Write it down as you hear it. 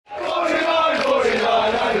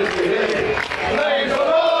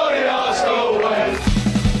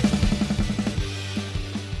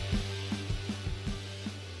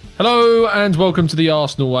And welcome to the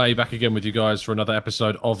Arsenal Way, back again with you guys for another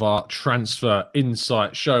episode of our Transfer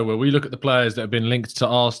Insight show, where we look at the players that have been linked to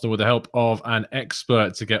Arsenal with the help of an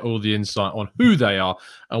expert to get all the insight on who they are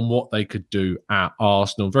and what they could do at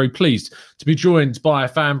Arsenal. Very pleased to be joined by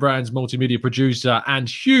Fan Brands multimedia producer and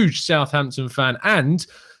huge Southampton fan and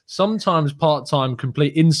sometimes part-time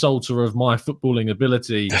complete insulter of my footballing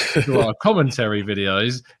ability through our commentary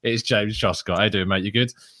videos. It's James Truscott. How you doing, mate? You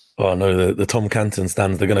good? Oh no, the Tom Canton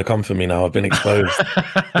stands, they're going to come for me now. I've been exposed.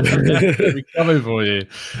 They're going to be coming for you.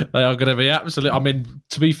 They are going to be absolutely... I mean,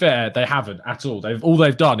 to be fair, they haven't at all. All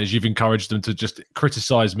they've done is you've encouraged them to just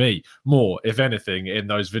criticise me more, if anything, in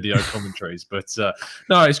those video commentaries. But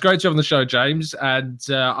no, it's great to have on the show, James. And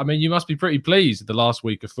I mean, you must be pretty pleased with the last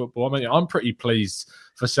week of football. I mean, I'm pretty pleased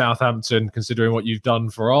for Southampton, considering what you've done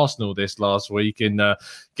for Arsenal this last week in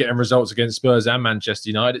getting results against Spurs and Manchester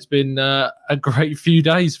United. It's been a great few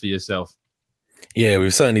days for yourself. Yeah,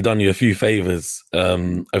 we've certainly done you a few favours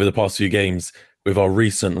over the past few games with our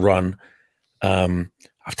recent run.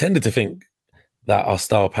 I've tended to think that our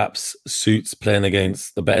style perhaps suits playing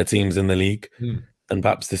against the better teams in the league. And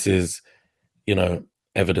perhaps this is,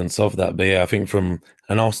 evidence of that. But yeah, I think from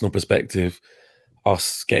an Arsenal perspective,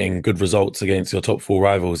 us getting good results against your top four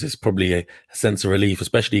rivals is probably a sense of relief,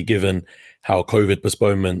 especially given how COVID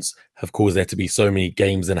postponements have caused there to be so many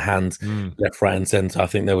games in hand, left, right and centre. I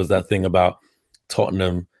think there was that thing about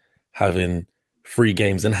Tottenham having 3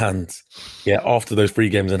 games in hand. Yeah, after those 3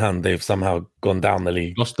 games in hand, they've somehow gone down the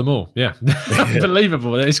league. Lost them all, yeah.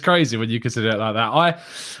 Unbelievable. It's crazy when you consider it like that.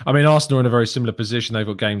 I mean, Arsenal are in a very similar position. They've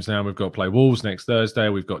got games now. We've got to play Wolves next Thursday.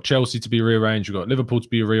 We've got Chelsea to be rearranged. We've got Liverpool to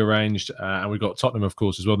be rearranged. And we've got Tottenham, of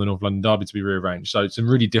course, as well, the North London Derby to be rearranged. So it's some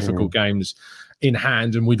really difficult games in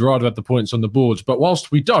hand, and we'd rather have the points on the boards. But whilst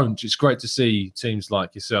we don't, it's great to see teams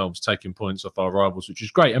like yourselves taking points off our rivals, which is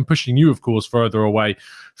great, and pushing you, of course, further away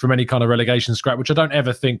from any kind of relegation scrap, which I don't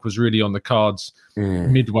ever think was really on the cards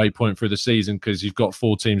midway point through the season, because you've got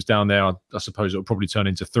 4 teams down there. I suppose it'll probably turn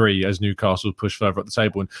into 3 as Newcastle push further up the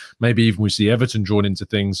table, and maybe even we see Everton drawn into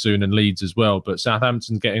things soon and Leeds as well. But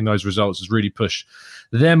Southampton getting those results has really pushed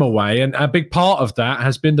them away, and a big part of that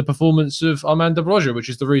has been the performance of Armando Broja, which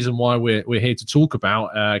is the reason why we're here to talk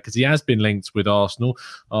about, because he has been linked with Arsenal.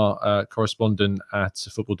 Our correspondent at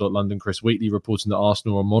football.london, Chris Wheatley, reporting that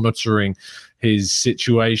Arsenal are monitoring his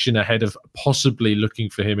situation ahead of possibly looking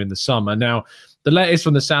for him in the summer. Now, the latest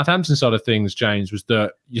from the Southampton side of things, James, was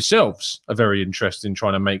that yourselves are very interested in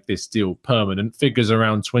trying to make this deal permanent. Figures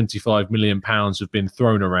around £25 million have been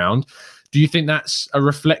thrown around. Do you think that's a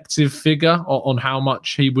reflective figure on how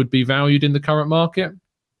much he would be valued in the current market?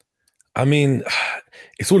 I mean,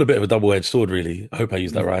 it's all a bit of a double-edged sword, really. I hope I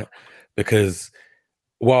used that right. Because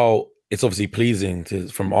while it's obviously pleasing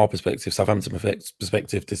from our perspective, Southampton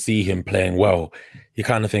perspective, to see him playing well, you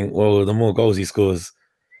kind of think, well, the more goals he scores,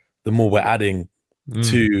 the more we're adding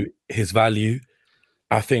to his value.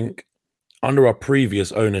 I think under our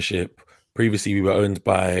previous ownership, previously we were owned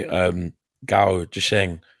by Gao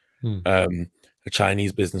Zhisheng, a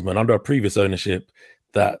Chinese businessman. Under our previous ownership,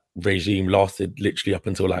 that regime lasted literally up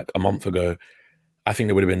until like a month ago. I think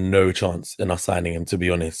there would have been no chance in us signing him, to be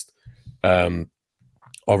honest. Our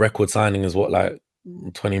record signing is what, like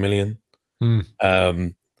 20 million?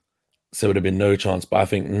 So it would have been no chance. But I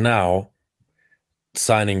think now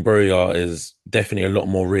signing Broja is definitely a lot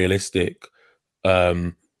more realistic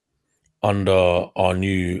under our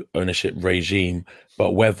new ownership regime.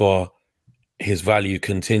 But whether his value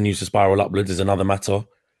continues to spiral upwards is another matter.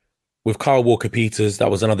 With Kyle Walker-Peters, that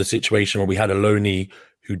was another situation where we had a loanee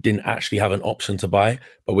who didn't actually have an option to buy,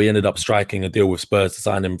 but we ended up striking a deal with Spurs to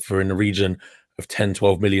sign him for in the region of 10,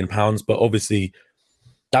 12 million pounds. But obviously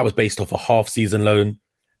that was based off a half-season loan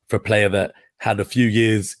for a player that had a few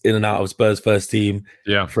years in and out of Spurs' first team,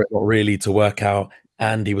 for it not really to work out.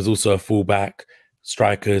 And he was also a fullback.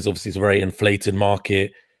 Strikers, obviously, it's a very inflated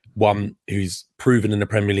market, one who's proven in the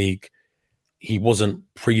Premier League. He wasn't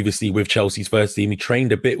previously with Chelsea's first team. He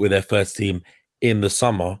trained a bit with their first team in the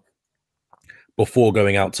summer before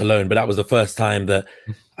going out to loan. But that was the first time that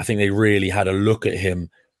I think they really had a look at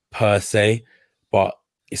him per se. But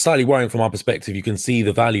it's slightly worrying from our perspective. You can see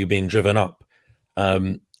the value being driven up.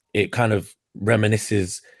 It kind of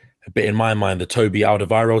reminisces a bit, in my mind, the Toby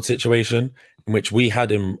Alderweireld situation, in which we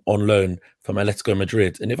had him on loan from Atletico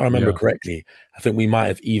Madrid. And if I remember correctly, I think we might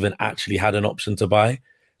have even actually had an option to buy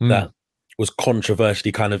that was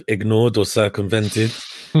controversially kind of ignored or circumvented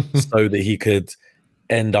so that he could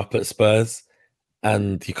end up at Spurs.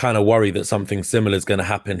 And you kind of worry that something similar is going to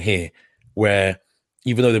happen here, where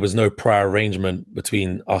even though there was no prior arrangement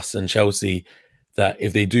between us and Chelsea, that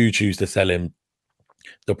if they do choose to sell him,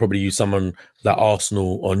 they'll probably use someone like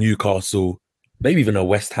Arsenal or Newcastle, maybe even a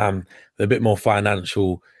West Ham, a bit more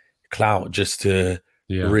financial clout just to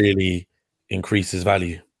really increase his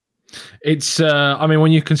value. It's, I mean,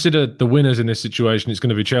 when you consider the winners in this situation, it's going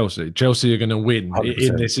to be Chelsea. Chelsea are going to win 100%.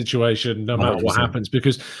 In this situation, no matter 100%. What happens,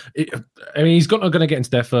 because he's not going to get into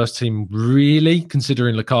their first team, really,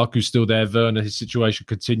 considering Lukaku's still there. Werner, his situation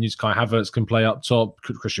continues. Kai Havertz can play up top.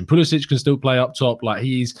 Christian Pulisic can still play up top. Like,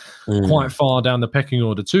 he's quite far down the pecking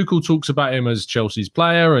order. Tuchel talks about him as Chelsea's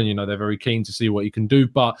player, and, they're very keen to see what he can do.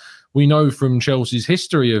 But we know from Chelsea's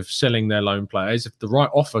history of selling their loan players, if the right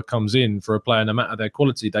offer comes in for a player, no matter their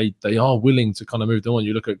quality, they are willing to kind of move them on.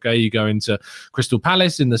 You look at Gay going to Crystal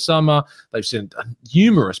Palace in the summer. They've seen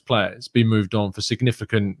numerous players be moved on for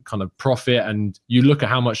significant kind of profit. And you look at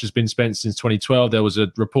how much has been spent since 2012. There was a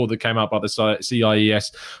report that came out by the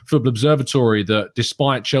CIES Football Observatory that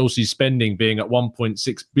despite Chelsea's spending being at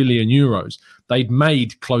 1.6 billion euros, they'd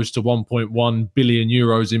made close to 1.1 billion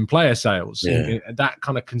euros in player sales. Yeah. And that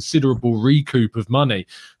kind of considerable recoup of money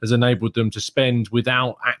has enabled them to spend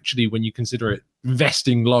without actually, when you consider it,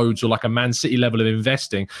 investing loads or like a Man City level of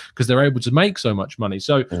investing, because they're able to make so much money.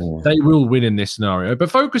 So they will win in this scenario. But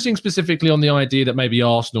focusing specifically on the idea that maybe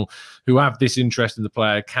Arsenal, who have this interest in the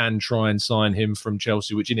player, can try and sign him from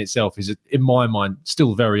Chelsea, which in itself is, in my mind,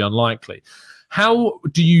 still very unlikely. How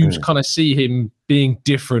do you kind of see him being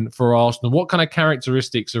different for Arsenal? What kind of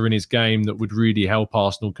characteristics are in his game that would really help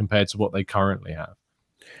Arsenal compared to what they currently have?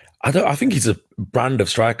 I think he's a brand of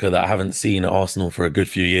striker that I haven't seen at Arsenal for a good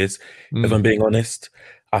few years, if I'm being honest.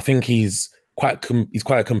 I think he's quite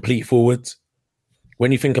a complete forward.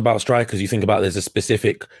 When you think about strikers, you think about there's a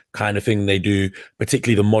specific kind of thing they do,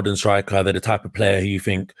 particularly the modern striker. They're the type of player who you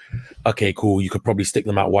think, okay, cool, you could probably stick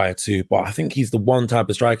them out wide too. But I think he's the one type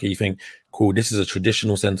of striker you think, cool, this is a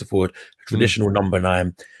traditional centre forward, a traditional number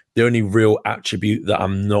 9. The only real attribute that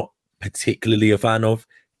I'm not particularly a fan of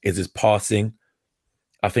is his passing.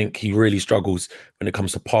 I think he really struggles when it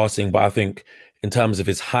comes to passing. But I think in terms of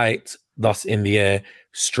his height, thus in the air,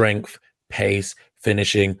 strength, pace,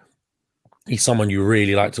 finishing, he's someone you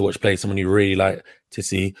really like to watch play, someone you really like to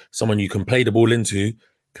see, someone you can play the ball into,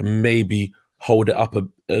 can maybe hold it up a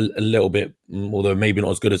little bit, although maybe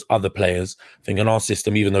not as good as other players. I think in our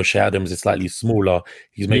system, even though Shea Adams is slightly smaller,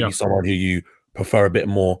 he's maybe someone who you prefer a bit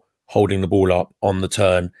more holding the ball up on the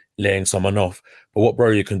turn, laying someone off. But what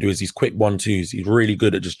Broja can do is these quick 1-2s. He's really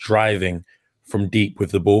good at just driving from deep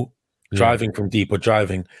with the ball, driving from deep or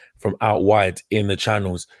driving from out wide in the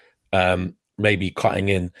channels, maybe cutting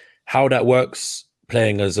in. How that works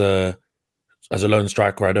playing as a lone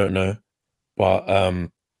striker, I don't know. But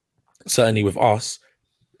certainly with us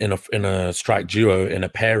in a strike duo, in a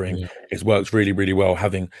pairing, it works really, really well,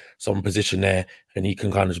 having someone position there and he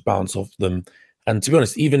can kind of just bounce off them. And to be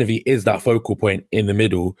honest, even if he is that focal point in the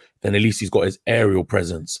middle, then at least he's got his aerial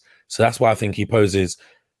presence. So that's why I think he poses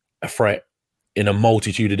a threat in a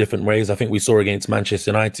multitude of different ways. I think we saw against Manchester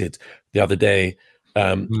United the other day,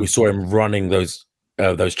 we saw him running those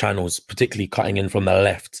channels, particularly cutting in from the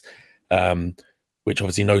left, which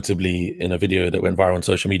obviously notably in a video that went viral on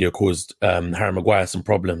social media caused Harry Maguire some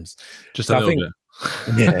problems. Just so a little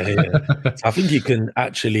bit. So I think he can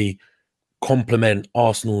actually complement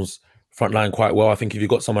Arsenal's front line quite well. I think if you've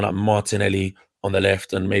got someone like Martinelli on the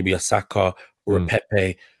left and maybe a Saka or a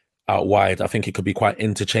Pepe out wide, I think it could be quite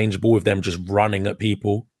interchangeable with them just running at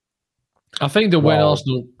people. I think that when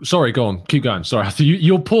Arsenal... Sorry, go on. Keep going. Sorry.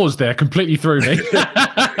 Your pause there completely threw me.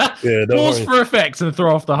 Pause for effect and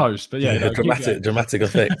throw off the host. But dramatic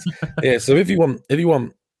effect. So if you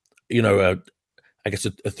want, I guess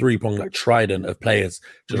a three-prong like trident of players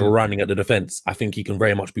just running at the defence, I think he can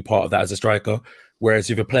very much be part of that as a striker.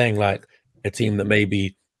 Whereas if you're playing like a team that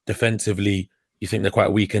maybe defensively you think they're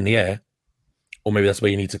quite weak in the air, or maybe that's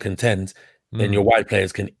where you need to contend, then your wide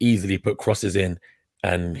players can easily put crosses in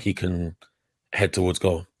and he can head towards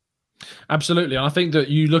goal. Absolutely. And I think that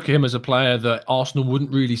you look at him as a player that Arsenal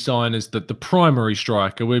wouldn't really sign as the primary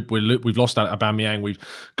striker. We've lost out Aubameyang. We're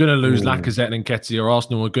going to lose Lacazette and Nketiah.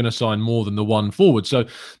 Arsenal are going to sign more than the one forward. So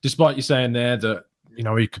despite you saying there that,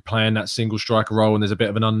 he could play in that single striker role, and there's a bit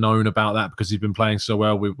of an unknown about that because he's been playing so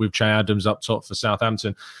well with Shea Adams up top for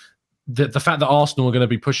Southampton. The fact that Arsenal are going to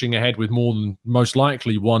be pushing ahead with more than most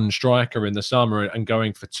likely one striker in the summer and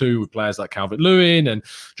going for two with players like Calvert-Lewin and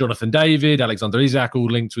Jonathan David, Alexander Isak, all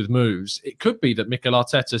linked with moves, it could be that Mikel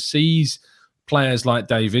Arteta sees players like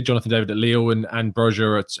Jonathan David at Lille and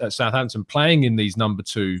Broja at Southampton playing in these number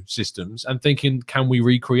 2 systems and thinking, can we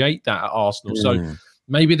recreate that at Arsenal? So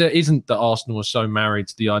maybe there isn't that Arsenal are so married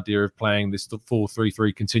to the idea of playing this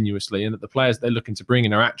 4-3-3 continuously, and that the players they're looking to bring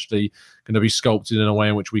in are actually going to be sculpted in a way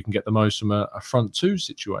in which we can get the most from a front two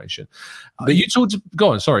situation. But you talked to, go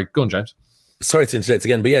on, James. Sorry to interject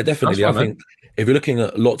again, but yeah, definitely. I think if you're looking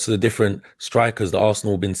at lots of the different strikers that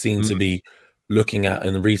Arsenal have been seen to be looking at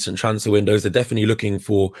in the recent transfer windows, they're definitely looking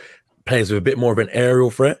for players with a bit more of an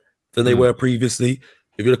aerial threat than they were previously.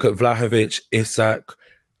 If you look at Vlahovic, Isak,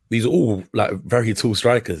 these are all like very tall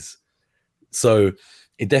strikers. So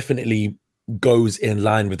it definitely goes in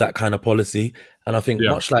line with that kind of policy. And I think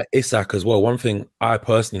much like Isak as well, one thing I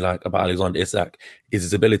personally like about Alexander Isak is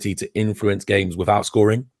his ability to influence games without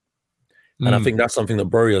scoring. And I think that's something that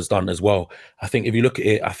Broja has done as well. I think if you look at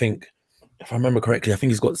it, I think, if I remember correctly, I think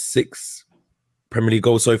he's got 6 Premier League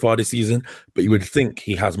goals so far this season, but you would think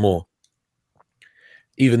he has more.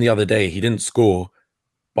 Even the other day, he didn't score,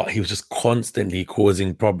 but he was just constantly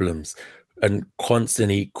causing problems and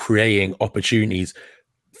constantly creating opportunities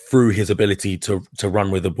through his ability to run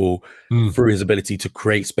with the ball, through his ability to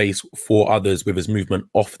create space for others with his movement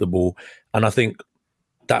off the ball. And I think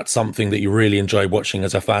that's something that you really enjoy watching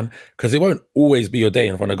as a fan, because it won't always be your day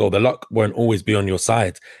in front of goal. The luck won't always be on your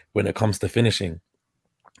side when it comes to finishing.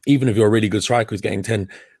 Even if you're a really good striker who's getting 10,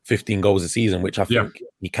 15 goals a season, which I think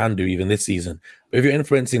he can do even this season. But if you're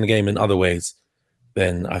influencing the game in other ways,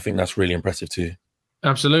 then I think that's really impressive too.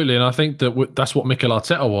 Absolutely. And I think that that's what Mikel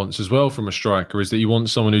Arteta wants as well from a striker, is that you want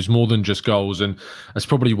someone who's more than just goals. And that's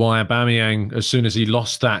probably why Aubameyang, as soon as he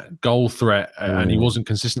lost that goal threat and he wasn't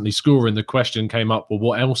consistently scoring, the question came up, well,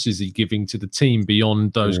 what else is he giving to the team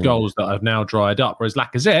beyond those goals that have now dried up? Whereas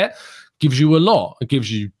Lacazette gives you a lot. It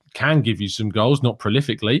can give you some goals, not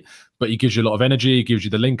prolifically, but he gives you a lot of energy. He gives you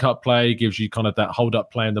the link-up play, gives you kind of that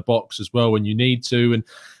hold-up play in the box as well when you need to.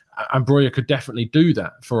 And Broja could definitely do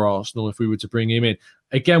that for Arsenal if we were to bring him in.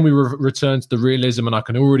 Again, we return to the realism, and I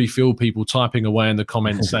can already feel people typing away in the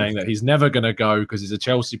comments saying that he's never going to go because he's a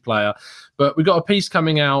Chelsea player. But we've got a piece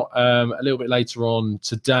coming out a little bit later on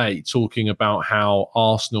today talking about how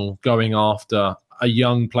Arsenal going after a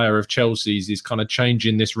young player of Chelsea's is kind of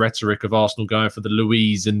changing this rhetoric of Arsenal going for the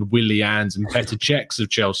Louise and Willians and Petr Cechs of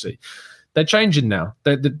Chelsea. They're changing now.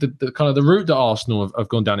 The kind of the route that Arsenal have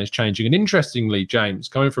gone down is changing. And interestingly, James,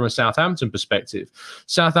 coming from a Southampton perspective,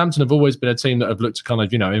 Southampton have always been a team that have looked to kind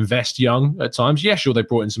of, invest young at times. Yeah, sure, they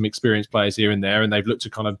brought in some experienced players here and there, and they've looked to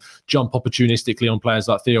kind of jump opportunistically on players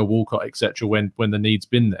like Theo Walcott, etc., when the need's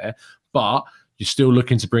been there. But you're still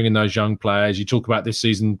looking to bring in those young players. You talk about this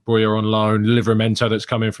season, Broja on loan, Livramento that's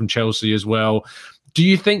coming from Chelsea as well. Do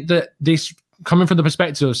you think that this, coming from the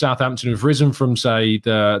perspective of Southampton, who've risen from, say,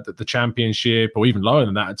 the Championship or even lower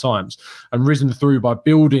than that at times, and risen through by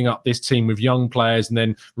building up this team with young players and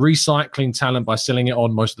then recycling talent by selling it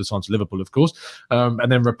on, most of the time to Liverpool, of course,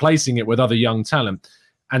 and then replacing it with other young talent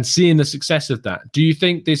and seeing the success of that, do you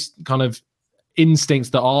think this kind of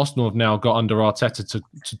instincts that Arsenal have now got under Arteta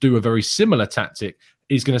to do a very similar tactic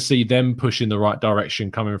is going to see them push in the right direction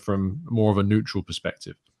coming from more of a neutral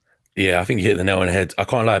perspective? Yeah, I think you hit the nail on the head. I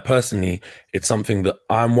can't lie. Personally, it's something that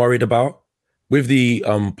I'm worried about. With the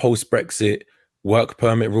post-Brexit work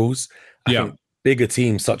permit rules, I think bigger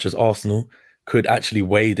teams such as Arsenal could actually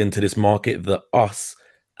wade into this market that us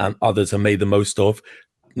and others have made the most of,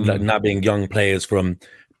 like nabbing young players from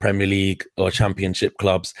Premier League or Championship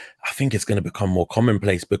clubs. I think it's going to become more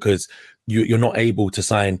commonplace because you're not able to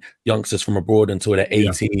sign youngsters from abroad until they're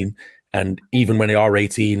 18. And even when they are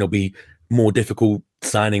 18, it'll be more difficult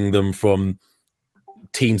signing them from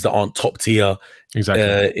teams that aren't top tier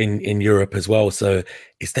in Europe as well. So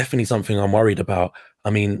it's definitely something I'm worried about. I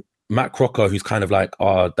mean, Matt Crocker, who's kind of like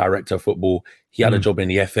our director of football, he had a job in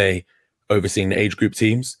the FA overseeing the age group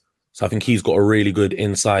teams. So I think he's got a really good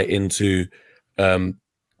insight into a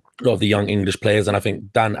lot of the young English players. And I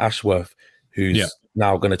think Dan Ashworth, who's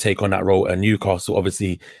now going to take on that role at Newcastle,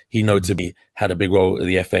 obviously he notably had a big role at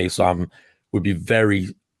the FA. So I would be very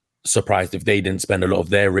surprised if they didn't spend a lot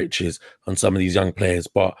of their riches on some of these young players.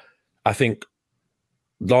 But I think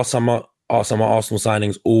last summer, Arsenal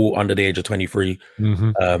signings, all under the age of 23.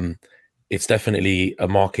 It's definitely a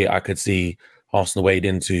market I could see Arsenal wade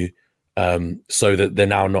into, so that they're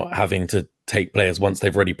now not having to take players once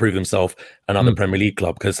they've already proved themselves another Premier League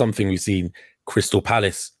club. Because something we've seen Crystal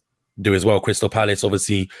Palace do as well. Crystal Palace,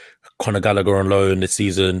 obviously, Conor Gallagher on loan this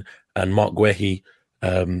season, and Mark Guehi,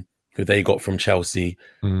 who they got from Chelsea.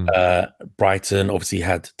 Brighton obviously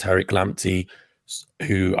had Tariq Lamptey,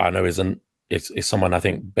 who I know is someone I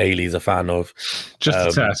think Bailey's a fan of.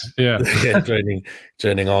 Just a tad,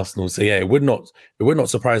 joining Arsenal. So yeah, it would not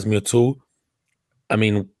surprise me at all. I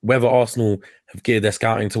mean, whether Arsenal have geared their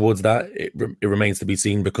scouting towards that, it remains to be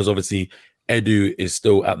seen, because obviously Edu is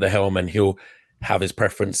still at the helm and he'll have his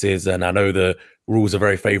preferences. And I know the rules are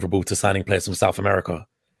very favourable to signing players from South America.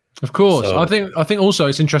 Of course. So, I think also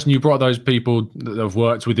it's interesting you brought those people that have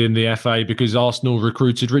worked within the FA, because Arsenal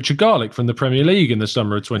recruited Richard Garlick from the Premier League in the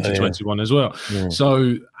summer of 2021 as well. Yeah.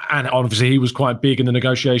 So, and obviously he was quite big in the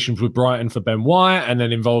negotiations with Brighton for Ben White, and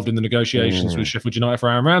then involved in the negotiations with Sheffield United for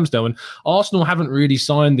Aaron Ramsdale. And Arsenal haven't really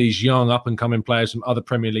signed these young up-and-coming players from other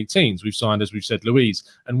Premier League teams. We've signed, as we've said, Luiz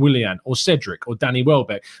and Willian or Cedric or Danny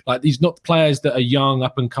Welbeck. Like, these not players that are young,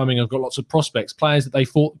 up-and-coming, have got lots of prospects, players that they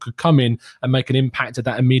thought could come in and make an impact at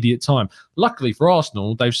that immediate time. Luckily for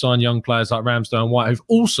Arsenal, they've signed young players like Ramsdale and White who've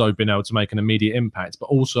also been able to make an immediate impact, but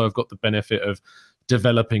also have got the benefit of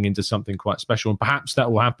developing into something quite special. And perhaps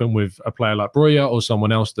that will happen with a player like Broja or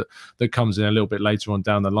someone else that comes in a little bit later on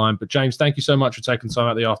down the line. But James, thank you so much for taking time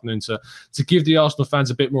out of the afternoon to give the Arsenal fans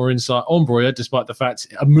a bit more insight on Broja, despite the fact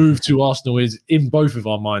a move to Arsenal is, in both of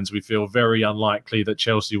our minds, we feel very unlikely that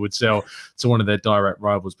Chelsea would sell to one of their direct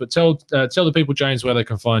rivals. But tell the people, James, where they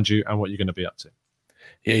can find you and what you're going to be up to.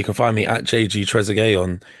 Yeah, you can find me at JG Trezeguet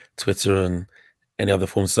on Twitter and any other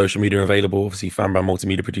forms of social media available. Obviously, fan brand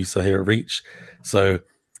multimedia producer here at Reach. So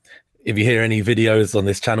if you hear any videos on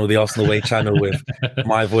this channel, the Arsenal Way channel, with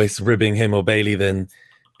my voice ribbing him or Bailey, then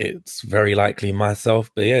it's very likely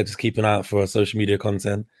myself. But yeah, just keep an eye out for our social media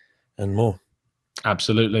content and more.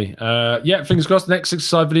 Absolutely. Yeah, fingers crossed. The next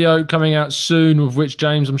 6-side video coming out soon, with which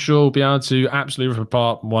James, I'm sure, will be able to absolutely rip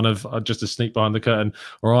apart one of just a sneak behind the curtain,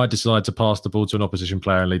 or I decide to pass the ball to an opposition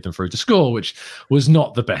player and lead them through to score, which was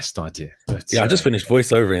not the best idea. But, yeah, I just finished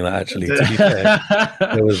voiceovering that, actually. To be fair,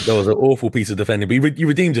 there was an awful piece of defending, but you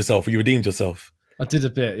redeemed yourself. I did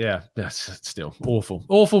a bit, yeah. That's still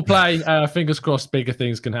awful play. Fingers crossed bigger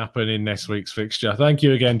things can happen in next week's fixture. Thank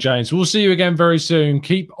you again, James. We'll see you again very soon.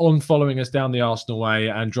 Keep on following us down the Arsenal Way,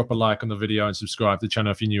 and drop a like on the video and subscribe to the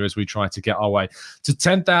channel if you're new, as we try to get our way to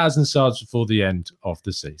 10,000 subs before the end of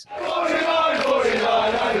the season.